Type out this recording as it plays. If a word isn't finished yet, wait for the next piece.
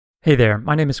Hey there,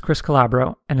 my name is Chris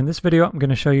Calabro, and in this video I'm going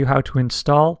to show you how to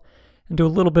install and do a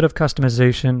little bit of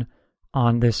customization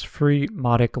on this free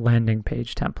Mautic landing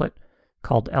page template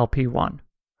called LP1.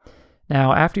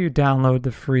 Now, after you download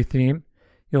the free theme,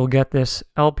 you'll get this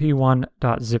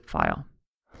lp1.zip file.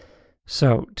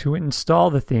 So, to install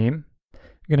the theme, what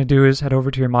you're going to do is head over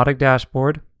to your Mautic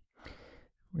dashboard.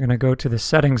 We're going to go to the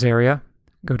Settings area,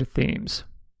 go to Themes.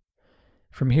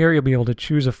 From here, you'll be able to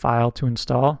choose a file to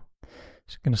install.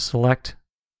 So I'm going to select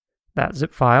that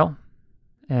zip file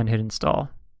and hit install.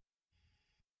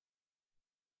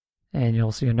 And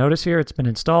you'll see a notice here, it's been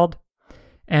installed.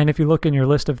 And if you look in your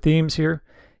list of themes here,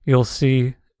 you'll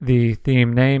see the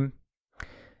theme name.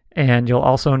 And you'll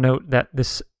also note that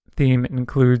this theme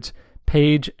includes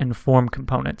page and form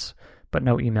components, but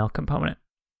no email component.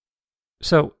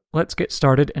 So let's get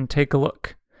started and take a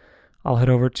look. I'll head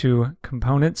over to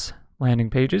Components, Landing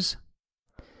Pages.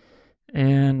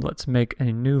 And let's make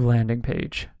a new landing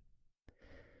page.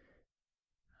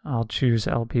 I'll choose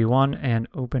LP1 and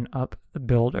open up the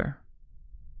builder.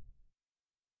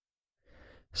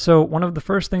 So one of the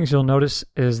first things you'll notice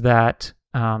is that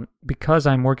because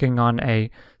I'm working on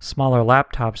a smaller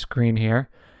laptop screen here,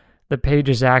 the page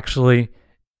is actually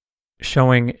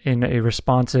showing in a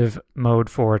responsive mode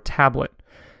for a tablet.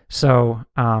 So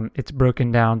it's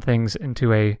broken down things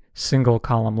into a single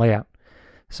column layout.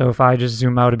 So if I just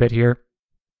zoom out a bit here,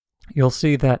 you'll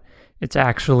see that it's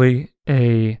actually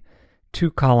a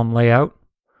 2-column layout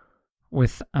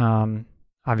with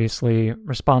obviously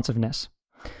responsiveness.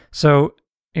 So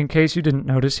in case you didn't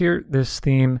notice here, this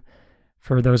theme,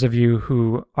 for those of you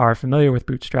who are familiar with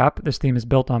Bootstrap, this theme is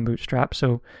built on Bootstrap.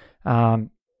 So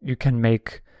you can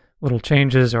make little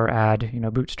changes or add,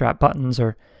 Bootstrap buttons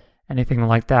or anything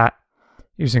like that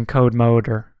using code mode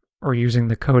or using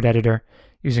the code editor,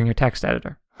 using your text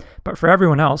editor. But for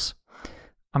everyone else,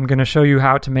 I'm going to show you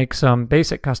how to make some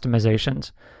basic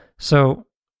customizations. So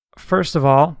first of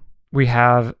all, we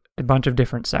have a bunch of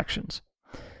different sections.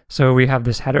 So we have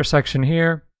this header section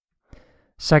here.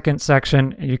 Second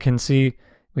section, you can see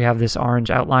we have this orange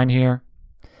outline here.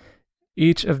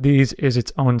 Each of these is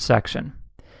its own section.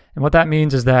 And what that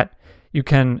means is that you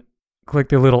can click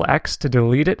the little X to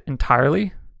delete it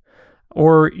entirely,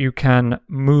 or you can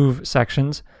move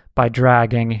sections by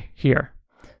dragging here.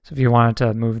 So if you wanted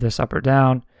to move this up or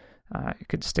down, you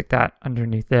could stick that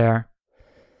underneath there.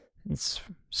 It's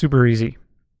super easy.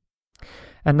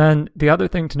 And then the other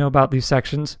thing to know about these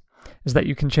sections is that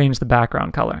you can change the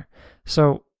background color.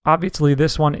 So obviously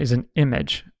this one is an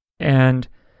image, and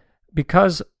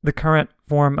because the current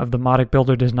form of the Mautic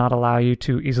builder does not allow you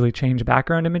to easily change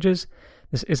background images,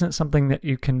 this isn't something that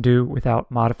you can do without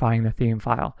modifying the theme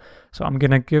file. So I'm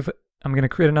going to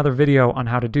create another video on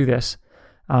how to do this.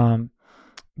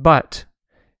 But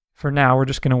for now, we're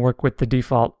just going to work with the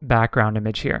default background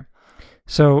image here.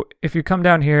 So if you come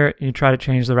down here and you try to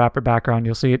change the wrapper background,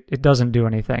 you'll see it doesn't do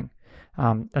anything.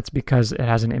 That's because it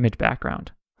has an image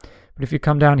background. But if you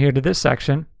come down here to this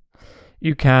section,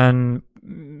 you can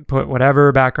put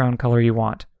whatever background color you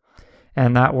want.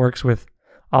 And that works with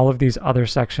all of these other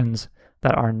sections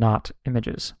that are not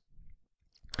images.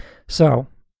 So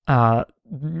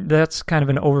that's kind of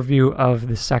an overview of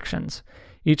the sections.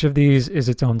 Each of these is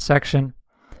its own section,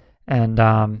 and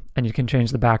you can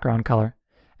change the background color,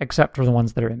 except for the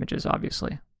ones that are images,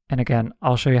 obviously. And again,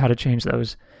 I'll show you how to change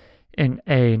those in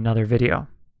another video.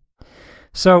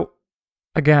 So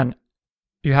again,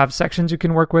 you have sections you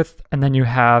can work with, and then you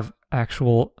have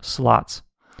actual slots.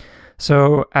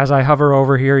 So as I hover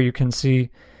over here, you can see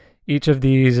each of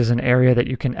these is an area that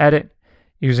you can edit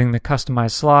using the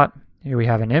customize slot. Here we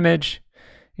have an image,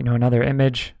 another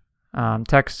image,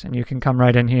 text, and you can come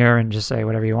right in here and just say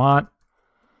whatever you want.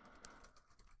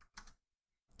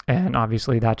 And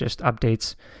obviously that just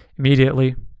updates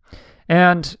immediately.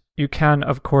 And you can,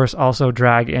 of course, also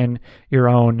drag in your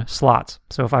own slots.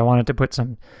 So if I wanted to put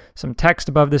some text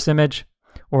above this image,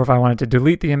 or if I wanted to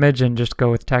delete the image and just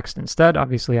go with text instead,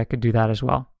 obviously I could do that as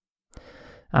well.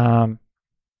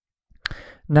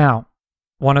 Now,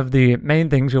 one of the main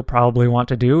things you'll probably want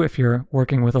to do if you're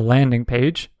working with a landing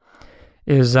page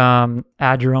is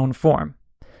add your own form.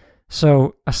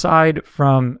 So aside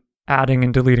from adding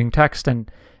and deleting text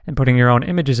and putting your own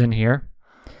images in here,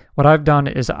 what I've done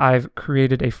is I've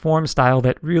created a form style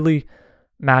that really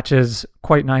matches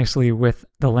quite nicely with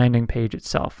the landing page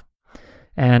itself.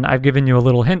 And I've given you a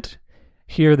little hint.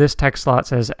 Here, this text slot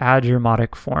says add your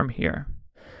Mautic form here.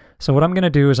 So what I'm going to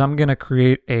do is I'm going to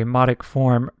create a Mautic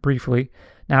form briefly.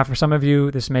 Now, for some of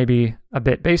you, this may be a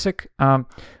bit basic,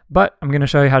 but I'm going to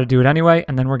show you how to do it anyway,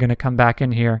 and then we're going to come back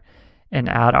in here and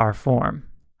add our form.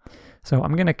 So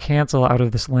I'm going to cancel out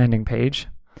of this landing page.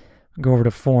 go over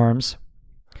to Forms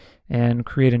and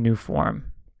create a new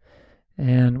form.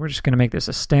 And we're just going to make this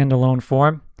a standalone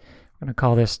form. We're going to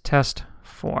call this Test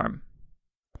Form.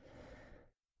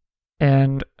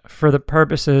 And for the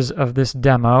purposes of this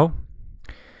demo,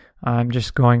 I'm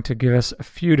just going to give us a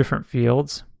few different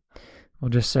fields. We'll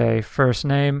just say first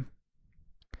name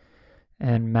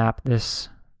and map this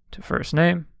to first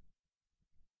name.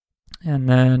 And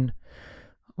then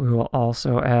we will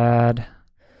also add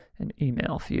an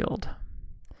email field.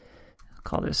 I'll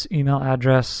call this email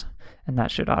address, and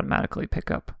that should automatically pick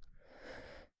up.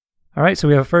 All right, so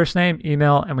we have a first name,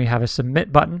 email, and we have a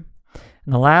submit button.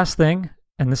 And the last thing,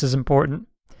 and this is important,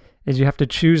 is you have to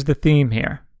choose the theme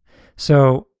here.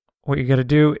 So what you got to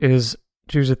do is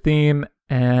choose a theme,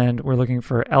 and we're looking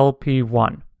for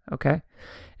LP1. Okay,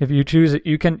 if you choose it,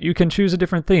 you can choose a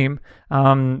different theme,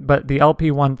 but the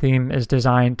LP1 theme is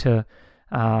designed to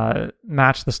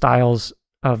match the styles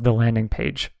of the landing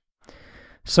page.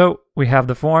 So we have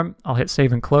the form. I'll hit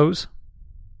save and close,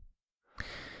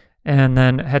 and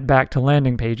then head back to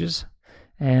landing pages,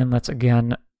 and let's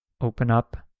again open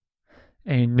up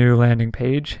a new landing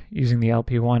page using the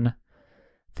LP1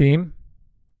 theme.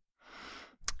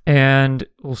 And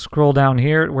we'll scroll down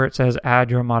here where it says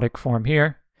add your Mautic form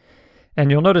here. And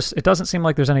you'll notice it doesn't seem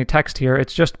like there's any text here.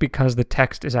 It's just because the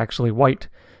text is actually white.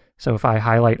 So if I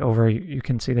highlight over, you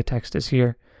can see the text is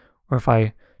here. Or if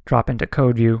I drop into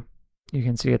code view, you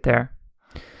can see it there.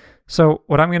 So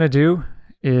what I'm going to do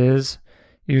is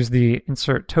use the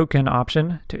insert token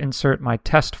option to insert my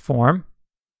test form.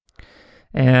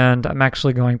 And I'm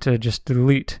actually going to just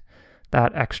delete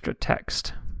that extra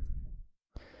text.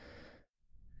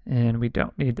 And we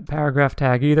don't need the paragraph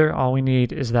tag either. All we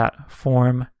need is that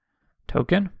form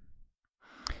token.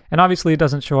 And obviously it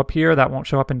doesn't show up here. That won't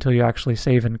show up until you actually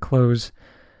save and close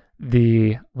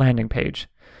the landing page.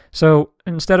 So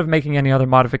instead of making any other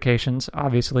modifications,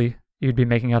 obviously you'd be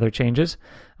making other changes.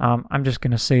 I'm just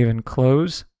going to save and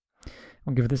close.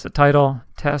 We'll give this a title,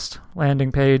 test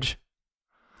landing page,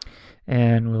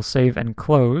 and we'll save and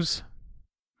close.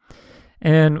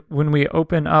 And when we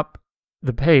open up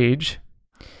the page,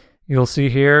 you'll see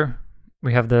here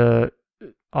we have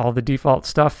all the default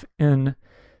stuff in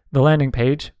the landing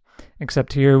page,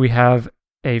 except here we have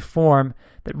a form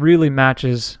that really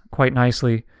matches quite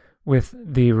nicely with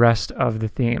the rest of the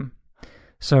theme.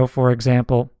 So for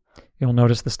example, you'll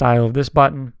notice the style of this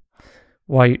button,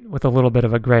 white with a little bit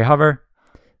of a gray hover,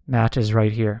 matches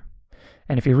right here.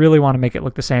 And if you really want to make it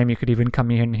look the same, you could even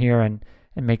come in here and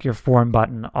make your form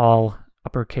button all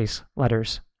uppercase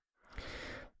letters.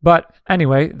 But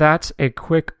anyway, that's a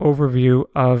quick overview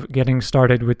of getting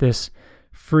started with this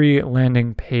free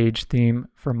landing page theme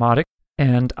for Mautic,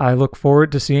 and I look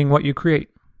forward to seeing what you create.